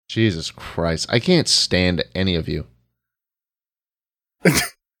Jesus Christ. I can't stand any of you.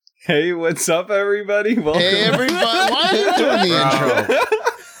 Hey, what's up, everybody? Welcome. Hey, everybody. Why are you doing the intro?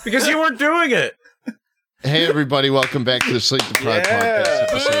 Because you weren't doing it. Hey, everybody. Welcome back to the Sleep Deprived Podcast,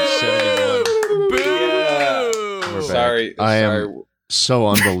 episode 71. Boo! We're back. Sorry. I am so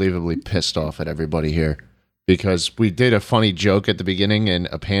unbelievably pissed off at everybody here because we did a funny joke at the beginning and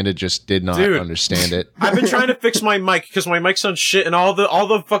a panda just did not understand it. I've been trying to fix my mic because my mic sounds shit in all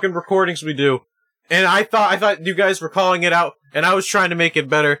the fucking recordings we do. And I thought you guys were calling it out, and I was trying to make it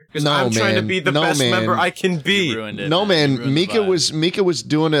better because I'm trying to be the best member I can be. No, man. Mika was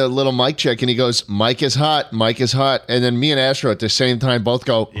doing a little mic check, and he goes, "Mike is hot, Mike is hot." And then me and Astro at the same time both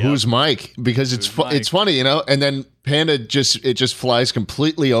go, "Who's Mike?" Because it's funny, you know. And then Panda just flies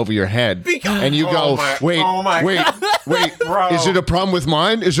completely over your head, and you go, "Wait, Bro. is it a problem with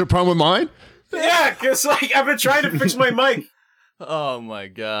mine? Is it a problem with mine?" Yeah, because I've been trying to fix my mic. Oh my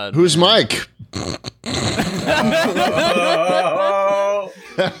god. Who's Mike?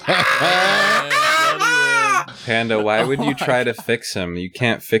 Panda, why would you try to fix him? You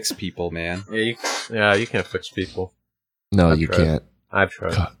can't fix people, man. Yeah, you can't fix people. No, you can't. I've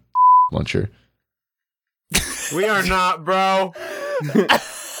tried. God, Muncher. We are not, bro.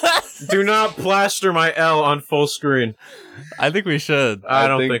 Do not plaster my L on full screen. I think we should. I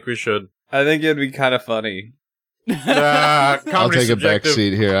don't think we should. I think it'd be kind of funny. I'll take a back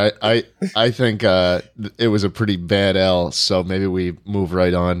seat here. I think it was a pretty bad L, so maybe we move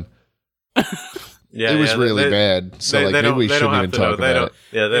right on. Yeah, it was really bad. So maybe we shouldn't even talk about it.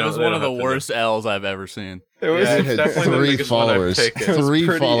 Yeah, it was one of the worst L's I've ever seen. It was had 3 followers.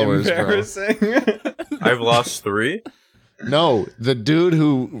 3 followers, bro. I've lost 3? No, the dude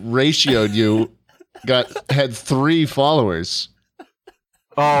who ratioed you had 3 followers.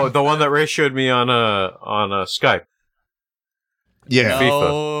 Oh, the one that ratioed me on Skype. Yeah,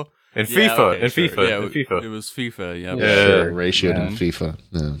 FIFA. In FIFA. Okay, in sure. FIFA. Yeah, in FIFA. It was FIFA. Yeah. Yeah. Sure, ratioed in FIFA.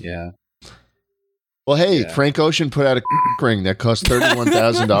 Yeah. Well, hey, Frank Ocean put out a ring that cost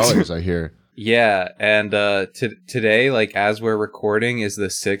 $31,000. I hear. Yeah, and today, like as we're recording, is the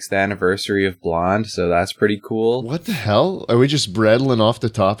 6th anniversary of Blonde, so that's pretty cool. What the hell? Are we just rattling off the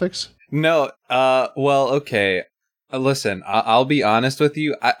topics? No, well, okay. Listen, I'll be honest with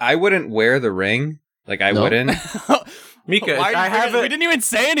you. I wouldn't wear the ring. Like, I wouldn't. Mika, we didn't even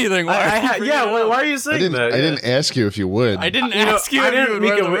say anything. Why are you saying that? I didn't ask you if you would. I didn't ask you if you would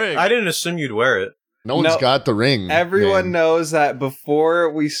wear the ring. I didn't assume you'd wear it. No one's got the ring. Everyone knows that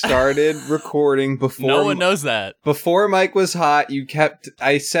before we started recording, no one knows that. Before Mike was hot,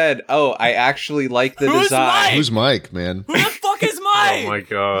 I said, "Oh, I actually like the design." Mike? Who's Mike, man? Who the fuck is Mike? Oh my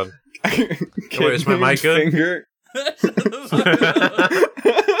god. Wait, is my mic good?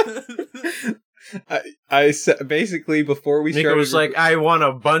 I said basically before we Mika started. was like, I want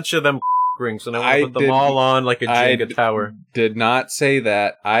a bunch of them rings, and I want to put them all on like a Jenga tower. Did not say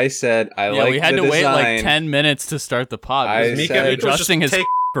that. I said I like the design. We had to wait like 10 minutes to start the pod. Mika adjusting his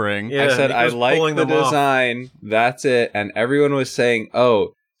ring. Yeah, I said I like the design. That's it. And everyone was saying,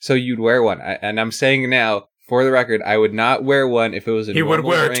 "Oh, so you'd wear one?" And I'm saying now, for the record, I would not wear one if it was a normal ring. He would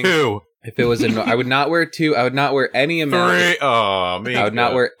wear 2. If it was I would not wear 2. I would not wear any amount. 3. Oh, Mika. I would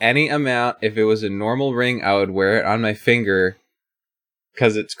not wear any amount. If it was a normal ring, I would wear it on my finger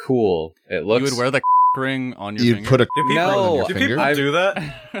because it's cool. It looks. You would wear the ring on your You'd finger? put a ring on your finger? Do people do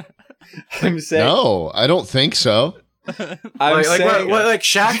that? I'm saying. No, I don't think so. I'm saying like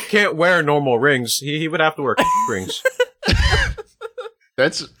Shaq can't wear normal rings. He would have to wear rings.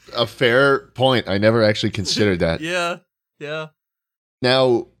 That's a fair point. I never actually considered that. Yeah.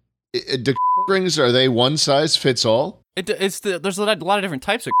 Now, the rings, are they one size fits all? There's a lot of different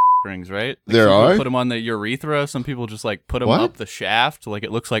types of rings, right? Like there are? Put them on the urethra. Some people just like put them up the shaft. Like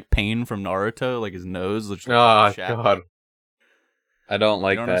it looks like Pain from Naruto, like his nose. Looks like God. I don't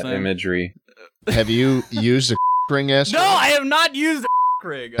like that imagery. Have you used a ring, Astro? No, I have not used a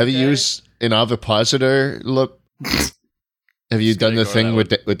ring. Have you used an ovipositor look? Have you done the thing with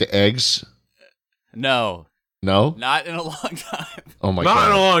the eggs? No. No? Not in a long time. Oh my god. Not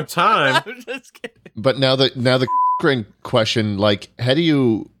in a long time. I'm just kidding. But now the ring question, like, how do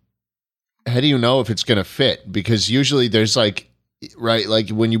you know if it's gonna fit? Because usually there's like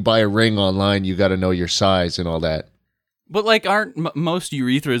when you buy a ring online, you got to know your size and all that. But like, aren't most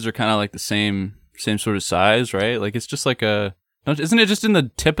urethras are kind of like the same sort of size, right? Like it's just like isn't it just in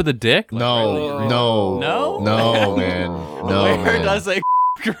the tip of the dick? Like, no, man. No, Where does a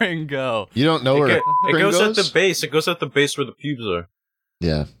ring go? You don't know where it goes at the base. It goes at the base where the pubes are.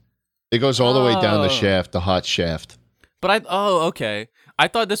 Yeah, it goes all the way down the shaft, the hot shaft. But okay. I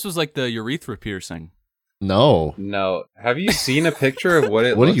thought this was like the urethra piercing. No. Have you seen a picture of what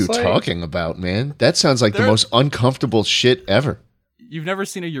it what looks are you like? talking about, man? That sounds like the most uncomfortable shit ever. You've never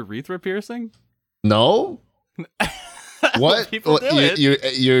seen a urethra piercing? No? What? People do it.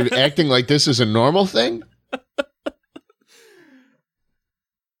 You're acting like this is a normal thing?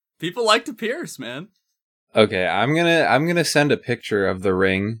 People like to pierce, man. Okay, I'm gonna send a picture of the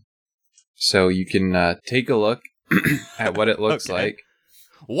ring so you can take a look at what it looks like.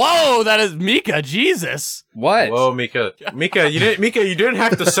 Whoa, that is Mika, Jesus. What? Whoa, Mika, you didn't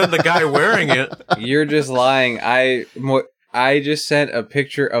have to send the guy wearing it. You're just lying. I just sent a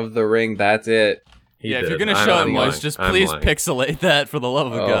picture of the ring. That's it. If you're gonna show it, Moist, just please pixelate that for the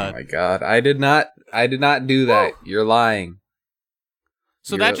love of God. Oh my God, I did not do that. You're lying.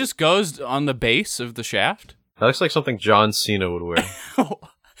 So that just goes on the base of the shaft? That looks like something John Cena would wear.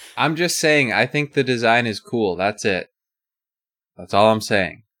 I'm just saying, I think the design is cool. That's it. That's all I'm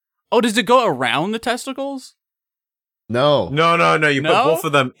saying. Oh, does it go around the testicles? No. No. You put both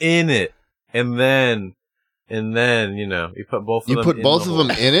of them in it, and then you put both of them. You put both of them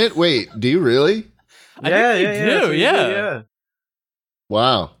in it? Wait, do you really? I think they do. Yeah.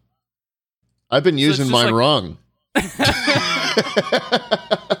 Wow. I've been using mine wrong.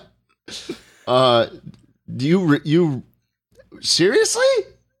 Do you seriously?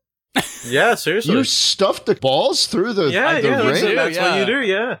 Yeah, seriously. You stuffed the balls through the ring? That's what you do,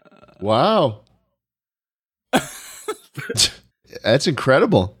 yeah. Wow. That's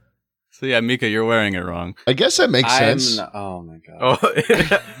incredible. So yeah, Mika, you're wearing it wrong. I guess that makes sense. Oh my God. Oh,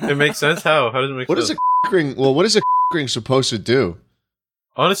 it makes sense? How? How does it make sense? What is a ring? Well, what is a ring supposed to do?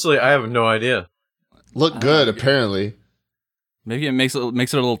 Honestly, I have no idea. Look good, apparently. Maybe it makes it a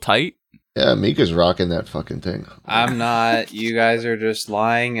little tight. Yeah, Mika's rocking that fucking thing. I'm not. You guys are just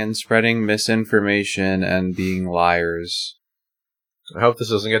lying and spreading misinformation and being liars. I hope this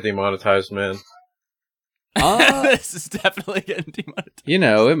doesn't get demonetized, man. This is definitely getting demonetized. You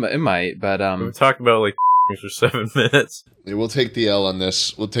know, it might, but We've talked about like for 7 minutes. Yeah, we'll take the L on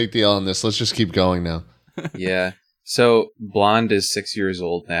this. Let's just keep going now. Yeah. So Blonde is 6 years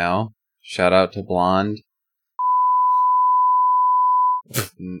old now. Shout out to Blonde.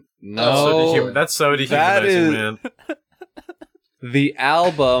 No, that's so dehumanizing, man. The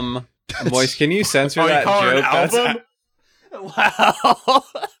album. Moist, can you censor that joke? Wow.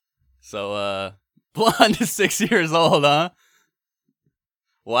 So, Blonde is 6 years old, huh?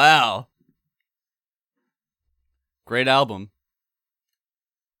 Wow. Great album.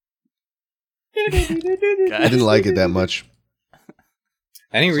 I didn't like it that much.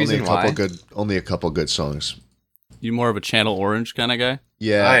 Any reason why? Only a couple good songs. You more of a Channel Orange kind of guy?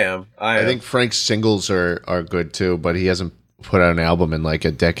 Yeah, I am. I think Frank's singles are good too, but he hasn't put out an album in like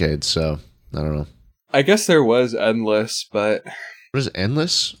a decade, so I don't know. I guess there was Endless, but what is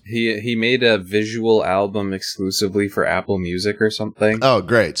Endless? He made a visual album exclusively for Apple Music or something. Oh,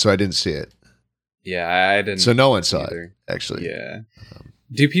 great! So I didn't see it. Yeah, I didn't. So no one saw it, actually. Yeah.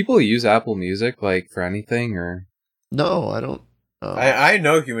 Do people use Apple Music like for anything or? No, I don't. I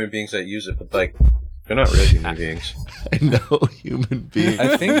know human beings that use it, but like. They're not really human beings. I know human beings.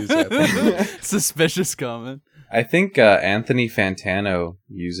 I think suspicious comment. I think Anthony Fantano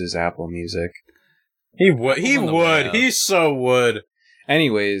uses Apple Music. He would. He so would.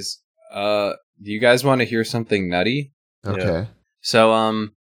 Anyways, do you guys want to hear something nutty? Okay. Yeah. So,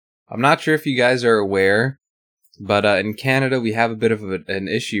 I'm not sure if you guys are aware, but in Canada we have a bit of an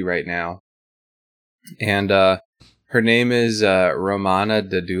issue right now, and her name is Romana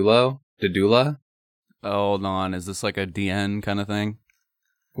Dadula. Oh, hold on. Is this like a DN kind of thing?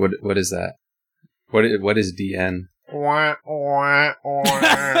 What is that? What is DN?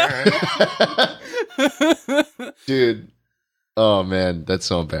 Dude. Oh man, that's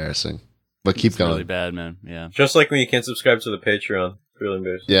so embarrassing. But keep going. Really bad, man. Yeah. Just like when you can't subscribe to the Patreon. Really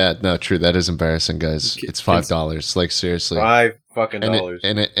embarrassing. Yeah, no, true. That is embarrassing, guys. It's $5. Like seriously. $5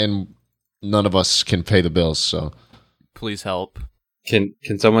 and none of us can pay the bills, so please help. Can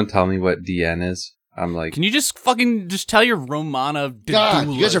someone tell me what DN is? I'm like, can you just tell your Romana? God,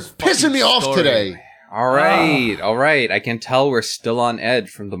 you guys are pissing me off today. All right. I can tell we're still on edge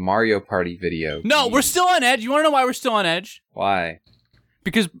from the Mario Party video. No, we're still on edge. You want to know why we're still on edge? Why?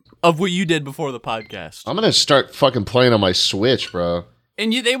 Because of what you did before the podcast. I'm gonna start fucking playing on my Switch, bro.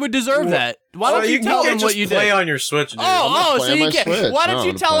 And they would deserve that. Why don't you tell them what you did? Play on your Switch, dude. So you can't. Why don't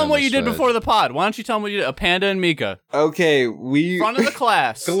you tell them what you did before the pod? Why don't you tell them what you did? Panda and Mika. Okay, front of the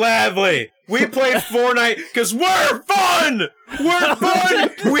class. Gladly. We played Fortnite because we're fun. We're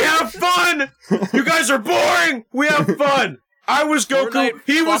fun. We have fun. You guys are boring. We have fun. I was Goku. Fortnite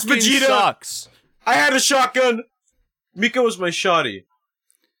he was Vegeta. Sucks. I had a shotgun. Mika was my shotty.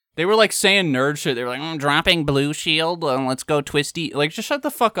 They were like saying nerd shit. They were like, dropping Blue Shield, let's go Twisty. Like, just shut the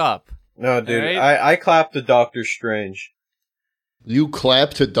fuck up. No, dude, right? I clapped to Doctor Strange. You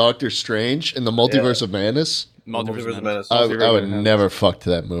clapped to Doctor Strange in the Multiverse of Madness? Multiverse of Madness. I would never fuck to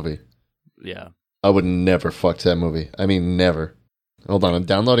that movie. Yeah. I would never fuck to that movie. I mean, never. Hold on, I'm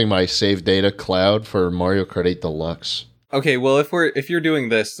downloading my save data cloud for Mario Kart 8 Deluxe. Okay, well, if you're doing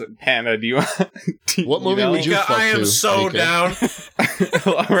this, Panda, do you what movie would you fuck to? I am so down.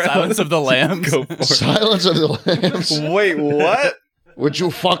 Silence of the Lambs. Go for Silence of the Lambs. Wait, what? Would you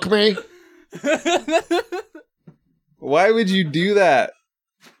fuck me? Why would you do that?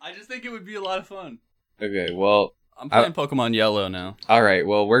 I just think it would be a lot of fun. Okay, well, I'm playing Pokemon Yellow now. All right,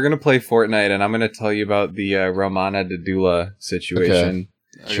 well, we're gonna play Fortnite, and I'm gonna tell you about the Romana Dadula situation.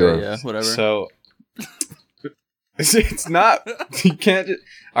 Okay. Sure. Yeah, whatever. So. It's not. You can't.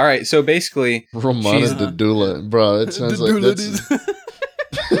 All right. So basically, Romana Dadula, bro. It sounds like that's.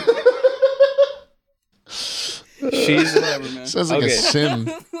 She's whatever, man. Sounds like a sim.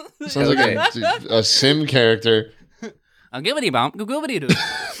 Sounds like a sim character. I'll give it a bump. Go it. You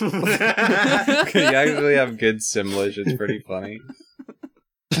actually have good simlish. It's pretty funny.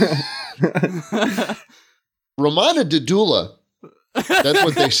 Romana Dadula. That's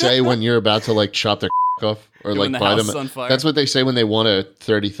what they say when you're about to like chop their off or like buy them. That's what they say when they want a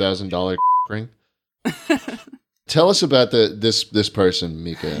 $30,000 ring. Tell us about this person,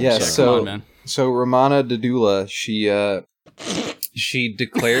 Mika. Yeah, so Romana Dadula, she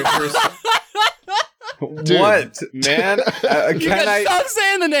declared herself. What, man? Stop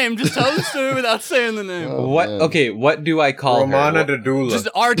saying the name. Just tell the story without saying the name. Oh, what? Man. Okay, what do I call Romana her? Dadula. Just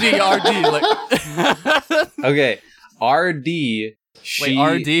RD. Like. Okay, RD. Wait,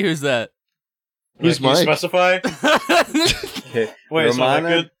 RD? Who's that? Who's Mike? Specify? Okay. Wait, Romana?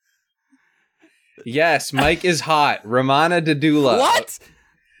 So good? Yes, Mike is hot. Romana Dadula. What?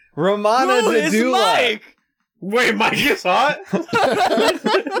 Romana Dadula. Is Mike? Wait, Mike is hot?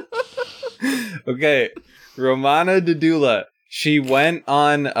 Okay, Romana Dadula. She went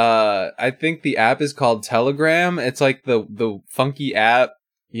on. I think the app is called Telegram. It's like the funky app,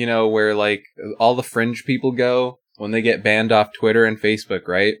 you know, where like all the fringe people go when they get banned off Twitter and Facebook,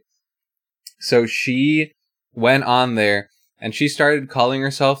 right? So she went on there and she started calling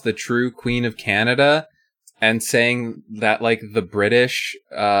herself the true Queen of Canada and saying that like the British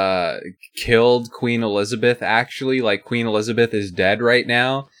killed Queen Elizabeth. Actually, like Queen Elizabeth is dead right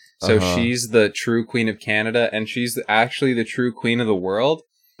now. So she's the true Queen of Canada and she's actually the true Queen of the world.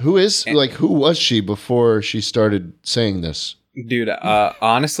 Who was she before she started saying this? Dude,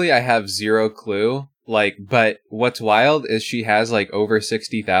 honestly, I have zero clue. Like, but what's wild is she has like over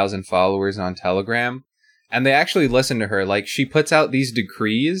 60,000 followers on Telegram and they actually listen to her. Like she puts out these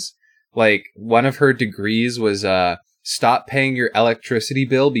decrees. Like one of her decrees was, stop paying your electricity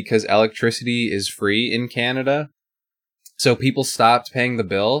bill because electricity is free in Canada. So people stopped paying the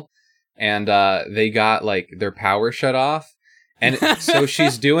bill and, they got like their power shut off. And so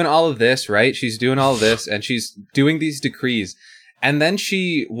she's doing all of this, right? She's doing all of this and she's doing these decrees. And then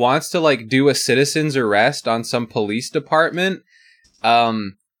she wants to like do a citizen's arrest on some police department.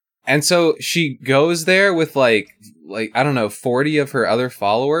 And so she goes there with like, I don't know, 40 of her other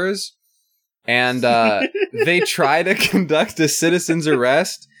followers. And, they try to conduct a citizen's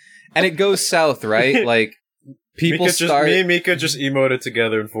arrest and it goes south, right? Like people me and Mika just emoted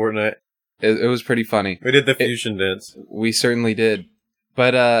together in Fortnite. It was pretty funny. We did the fusion dance. We certainly did.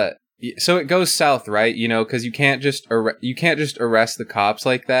 But, so it goes south, right? You know, because you can't just arrest the cops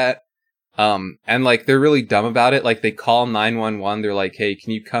like that. And like they're really dumb about it. Like they call 911. They're like, "Hey,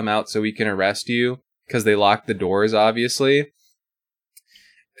 can you come out so we can arrest you?" Because they locked the doors, obviously.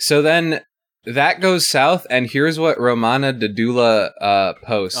 So then that goes south, and here's what Romana Dadula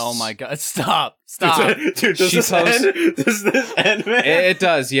posts. Oh my god! Stop! Dude, does this end? Does this end, man? It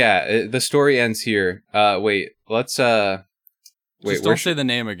does. Yeah, the story ends here. Wait, let's Wait, just don't say the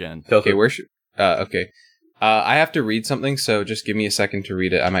name again. Okay, where should... okay. I have to read something, so just give me a second to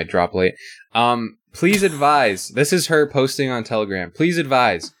read it. I might drop late. Please advise. This is her posting on Telegram. Please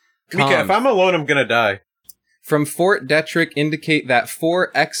advise. Mika, if I'm alone, I'm gonna die. From Fort Detrick indicate that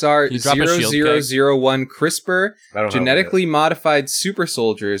 4XR0001 CRISPR genetically modified super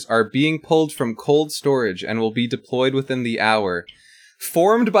soldiers are being pulled from cold storage and will be deployed within the hour.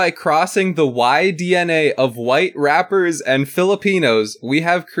 Formed by crossing the Y DNA of white rappers and Filipinos, we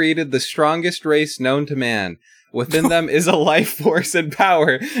have created the strongest race known to man. Within them is a life force and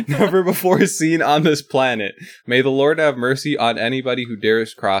power never before seen on this planet. May the Lord have mercy on anybody who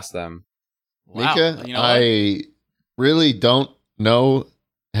dares cross them. Wow. Mika, you know I really don't know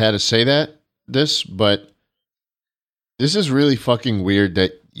how to say this, but this is really fucking weird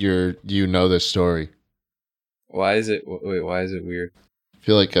that you know this story. Why is it weird? I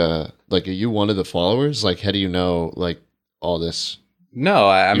feel like are you one of the followers? Like, how do you know like all this? No,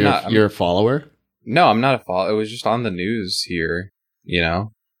 I'm not. You're a follower? No, I'm not a follower. It was just on the news here, you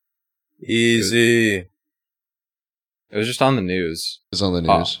know? Easy. It was just on the news. It's on the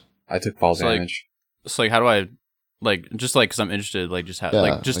news. I took fall damage. It's like, how do I, like, just like, because I'm interested, like, just how, Yeah,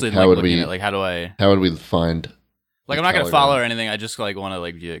 like, just like, in, how like, would looking we- at it, like, how do I, How would we find? like, I'm not going to follow or anything. I just, like, want to,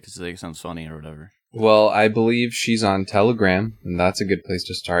 like, view it because it sounds funny or whatever. Well, I believe she's on Telegram, and that's a good place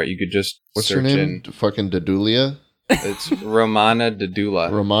to start. You could just What's search her name? Fucking Dadulia? It's Romana Dadula.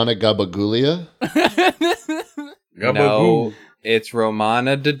 Romana Gabagulia? No, it's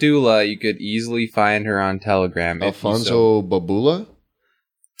Romana Dadula. You could easily find her on Telegram. Alfonso Babula?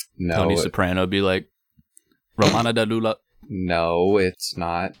 No, Tony Soprano be like, Romana Dadula. No, it's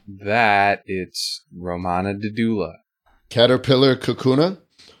not that. It's Romana Dadula. Caterpillar Kakuna?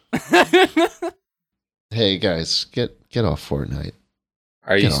 Hey guys, get off Fortnite.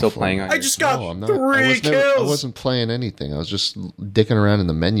 Are you Get still off playing Fortnite. on I your just phone? got No, I'm not. 3 kills. I wasn't playing anything. I was just dicking around in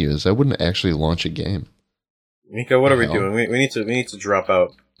the menus. I wouldn't actually launch a game. Mika, what are we Hell. doing? We need to drop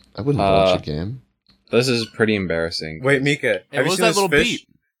out. I wouldn't launch a game. This is pretty embarrassing. Wait, Mika, Hey, have what you was seen that this little fish? beep?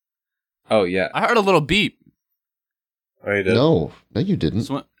 Oh, yeah. I heard a little beep. Oh, you did. No, you didn't.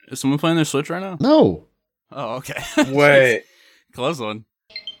 Is someone playing their Switch right now? No. Oh, okay. Wait, Close one.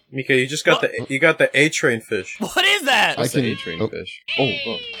 Mika, you just got the A-train fish. What is that? I That's can- the A-train oh. fish.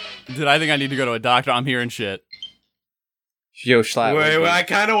 Oh. Dude, I think I need to go to a doctor. I'm hearing shit. Yo, Schlatt. Wait, I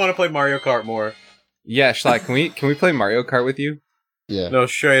kind of want to play Mario Kart more. Yeah, Schlatt, can we play Mario Kart with you? Yeah. No,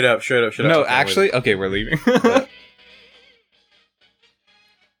 straight up. No, actually, okay, we're leaving.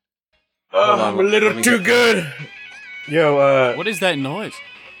 Oh, on, I'm a little let me too get- good. Yo, What is that noise?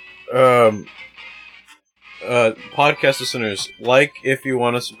 podcast listeners, like if you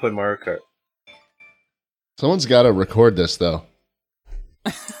want us to play Mario Kart. Someone's got to record this though.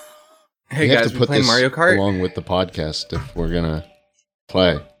 Hey We have guys, to we put playing this Mario Kart? along with the podcast if we're gonna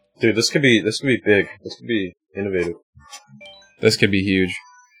play. Dude, this could be big. This could be innovative. This could be huge.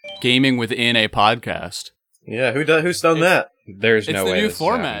 Gaming within a podcast. Yeah, who's done that? There's It's no the way new this is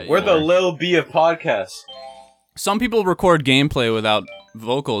format. happening. We're the Lil B of podcasts. Some people record gameplay without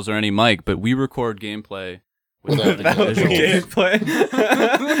vocals or any mic, but we record gameplay without the visuals.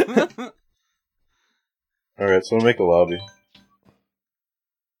 gameplay. Alright, so we'll make a lobby.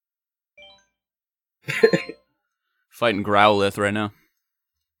 Fighting Growlithe right now.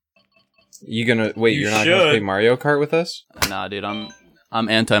 You're not gonna should. play Mario Kart with us? Nah, dude, I'm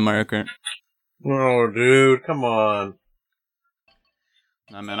anti Mario Kart. Oh, dude, come on.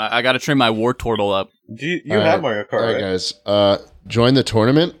 Nah, man, I gotta train my Wartortle up. Do you All have right. Mario Kart, All right, right? guys. Join the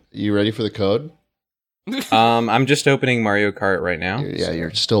tournament. You ready for the code? I'm just opening Mario Kart right now. Yeah,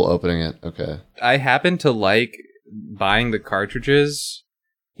 you're still opening it. Okay. I happen to like buying the cartridges,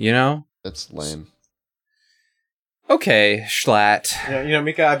 you know? That's lame. Okay, Schlatt. Yeah, you know,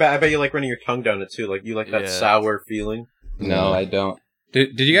 Mika, I bet you like running your tongue down it too. Like you like that Yeah. sour feeling. No, I don't.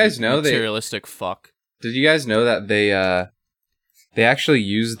 Did you guys know Materialistic fuck. Did you guys know that they actually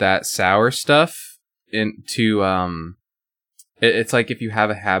use that sour stuff it's like if you have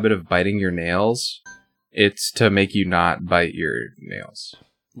a habit of biting your nails, it's to make you not bite your nails.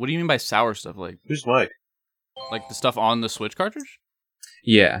 What do you mean by sour stuff? Like Who's Mike? the stuff on the Switch cartridge?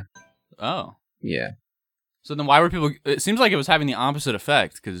 Yeah. Oh. Yeah. So then why were people... It seems like it was having the opposite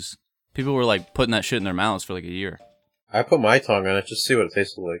effect, because people were, like, putting that shit in their mouths for, like, a year. I put my tongue on it just to see what it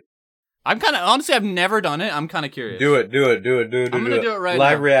tasted like. I'm kind of... Honestly, I've never done it. I'm kind of curious. Do it. I'm gonna do it right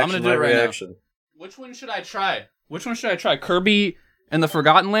Live now. reaction. I'm gonna do it live right now. reaction. Which one should I try? Kirby and the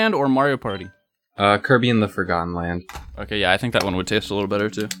Forgotten Land or Mario Party? Kirby in the Forgotten Land. Okay, yeah, I think that one would taste a little better,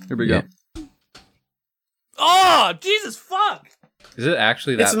 too. Here we Yeah. go. Oh, Jesus, fuck! Is it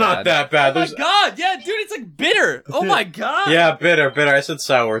actually that It's not that bad. Oh my god, yeah, dude, it's, like, bitter! Oh my god! Yeah, bitter. I said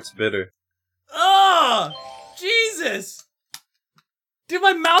sour. It's bitter. Oh, Jesus! Dude,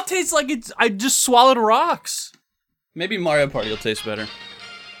 my mouth tastes like I just swallowed rocks. Maybe Mario Party will taste better.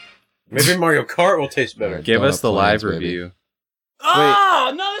 Maybe Mario Kart will taste better. Give us the Donut live plans, baby. review.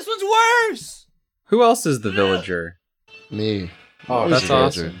 Oh, no, this one's worse! Who else is the villager? Me. Oh, Who's that's the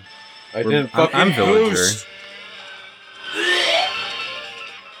awesome. villager? I didn't fucking I'm villager. boost.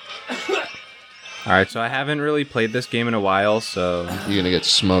 Alright, so I haven't really played this game in a while, so You're gonna get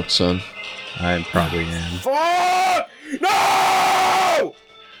smoked, son. I probably am. Fuck! No!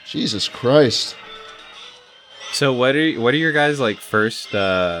 Jesus Christ. So what are your guys like first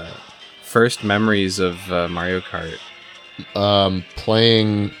memories of Mario Kart?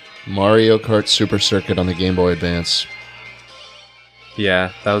 Playing Mario Kart Super Circuit on the Game Boy Advance.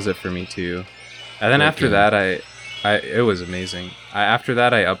 Yeah, that was it for me too. And then after that, it was amazing. After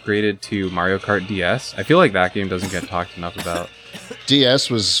that, I upgraded to Mario Kart DS. I feel like that game doesn't get talked enough about. DS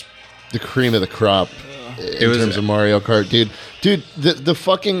was the cream of the crop in terms of Mario Kart, dude. Dude,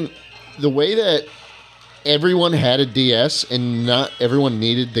 the way that everyone had a DS and not everyone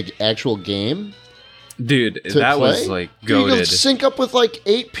needed the actual game. Dude, that was like goated. You could sync up with like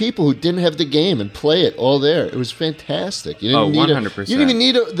 8 people who didn't have the game and play it all there. It was fantastic. You didn't 100%. You didn't even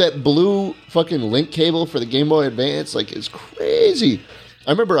need that blue fucking link cable for the Game Boy Advance. Like, it's crazy.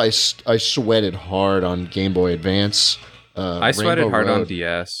 I remember I sweated hard on Game Boy Advance. I sweated hard on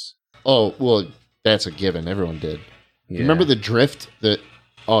DS. Oh, well, that's a given. Everyone did. Yeah. You remember the drift?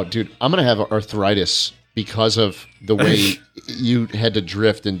 Oh, dude, I'm going to have arthritis because of the way you had to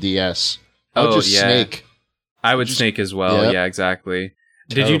drift in DS. I would snake. I would snake as well. Yep. Yeah, exactly.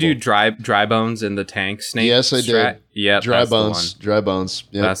 Terrible. Did you do dry bones in the tank snake? Yes, I did. Yeah, dry bones. Dry bones.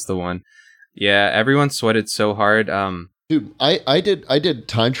 Yep. That's the one. Yeah, everyone sweated so hard. Dude, I did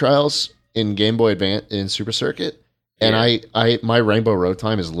time trials in Game Boy Advance in Super Circuit, and my Rainbow Road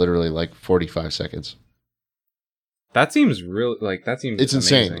time is literally like 45 seconds. That seems real. Like that seems. It's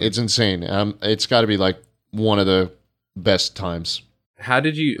amazing. insane. It's insane. It's got to be like one of the best times. How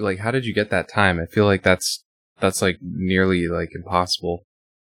did you get that time? I feel like that's like nearly like impossible.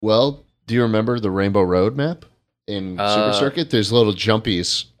 Well, do you remember the Rainbow Road map in Super Circuit? There's little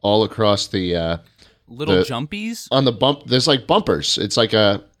jumpies all across the jumpies on the bump. There's like bumpers. It's like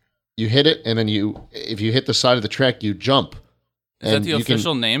you hit it, and then if you hit the side of the track, you jump. Is that the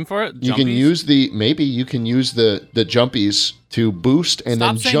official name for it? Jumpies? You can use the jumpies to boost and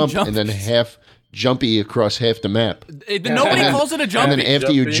then jump and then jumpy across half the map. Nobody calls it a jumpy. And then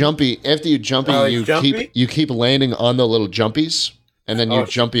after you jumpy, you keep landing on the little jumpies, and then you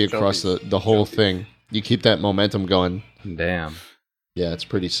jumpy across the whole thing. You keep that momentum going. Damn. Yeah, it's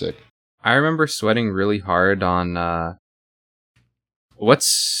pretty sick. I remember sweating really hard on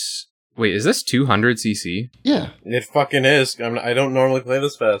wait, is this 200cc? Yeah. It fucking is. I don't normally play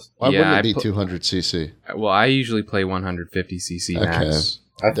this fast. Why wouldn't it be 200cc? Well, I usually play 150cc max.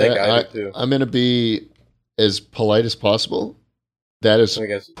 I think I do too. I'm gonna be as polite as possible. That is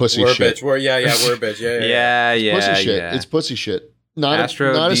pussy shit. We're a bitch. Yeah. Yeah. Pussy shit. Yeah. It's pussy shit. Not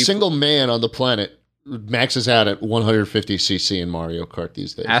a single man on the planet maxes out at 150cc in Mario Kart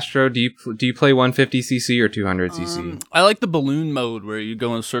these days. Astro, do you play 150cc or 200cc? I like the balloon mode where you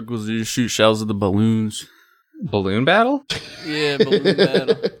go in circles and you shoot shells at the balloons. Balloon battle? Yeah, balloon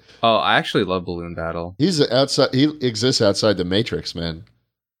battle. Oh, I actually love balloon battle. He exists outside the Matrix, man.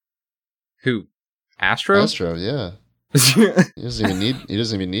 Who? Astro? Astro, yeah. He doesn't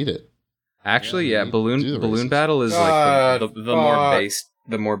even need it. Actually, yeah, balloon battle is like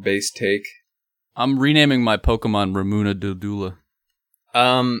the more base take. I'm renaming my Pokemon Ramuna Dodula.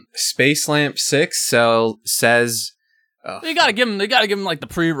 Space Lamp 6 says they gotta give him like the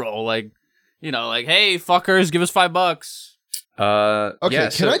pre-roll, like, you know, like, hey fuckers, give us $5. Okay, yeah,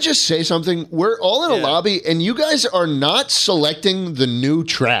 can I just say something? We're all in a lobby, and you guys are not selecting the new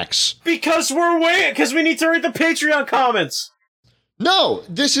tracks. Because we're waiting, because we need to read the Patreon comments. No,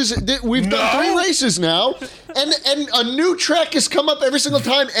 we've done 3 races now, and a new track has come up every single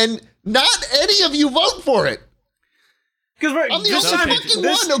time, and not any of you vote for it. Because I'm the only fucking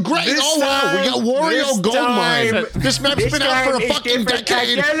one. Oh, great. Oh, wow. We got Wario Goldmine. This map's been out for a fucking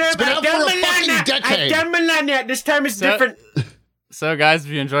decade. It's been out for a fucking decade. This time it's different. So, guys,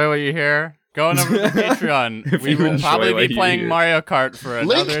 if you enjoy what you hear, go on over to the Patreon. We will probably be playing Mario Kart for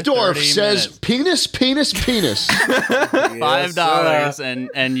another Linkdorf 30 says minutes. penis. $5,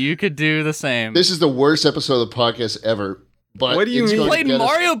 and you could do the same. This is the worst episode of the podcast ever. But what do you mean? You played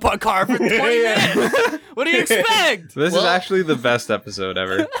Mario Kart for 20 minutes. What do you expect? This is actually the best episode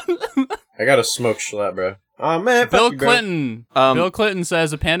ever. I got a smoke schlep, bro. Oh man, Bill Clinton. Bill Clinton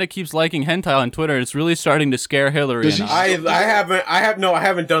says a panda keeps liking hentai on Twitter. It's really starting to scare Hillary. I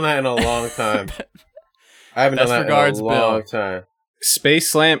haven't done that in a long time. I haven't done that in a long time.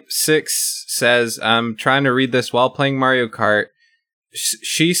 Space Lamp 6 says, I'm trying to read this while playing Mario Kart.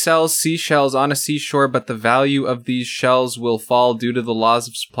 She sells seashells on a seashore, but the value of these shells will fall due to the laws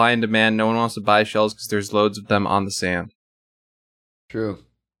of supply and demand. No one wants to buy shells because there's loads of them on the sand. True.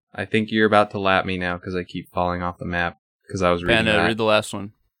 I think you're about to lap me now because I keep falling off the map because I was reading Panda, that. read the last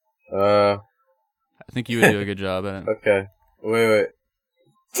one. I think you would do a good job at it. Okay. Wait.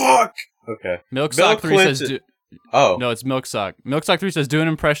 Fuck! Okay. Milksock 3 says... Oh. No, it's Milksock. Milksock 3 says, do an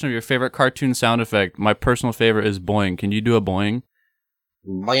impression of your favorite cartoon sound effect. My personal favorite is boing. Can you do a boing?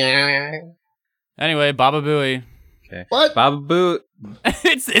 Anyway, Baba Booey. Okay. What? Baba Boo.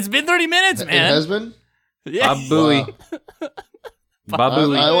 It's been 30 minutes, man. It has been? Yeah. Baba Booey. Wow.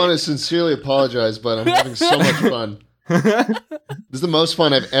 Babu. I want to sincerely apologize, but I'm having so much fun. This is the most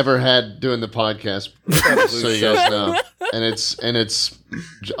fun I've ever had doing the podcast, so you guys know. And it's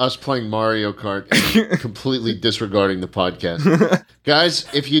us playing Mario Kart and completely disregarding the podcast. Guys,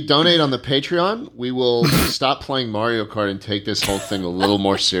 if you donate on the Patreon, we will stop playing Mario Kart and take this whole thing a little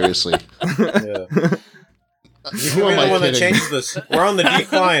more seriously. Yeah. Who am I the one that changes this? We're on the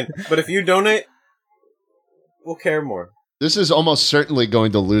decline, but if you donate, we'll care more. This is almost certainly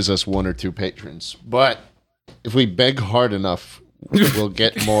going to lose us 1 or 2 patrons, but if we beg hard enough, we'll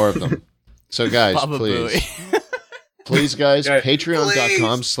get more of them. So, guys, please, guys,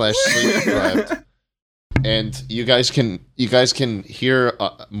 patreon.com/sleepdeprived. And you guys can hear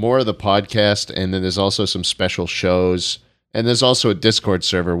more of the podcast, and then there's also some special shows, and there's also a Discord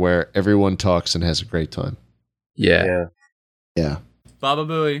server where everyone talks and has a great time. Yeah. Baba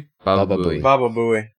Booey. Baba Booey. Baba Booey.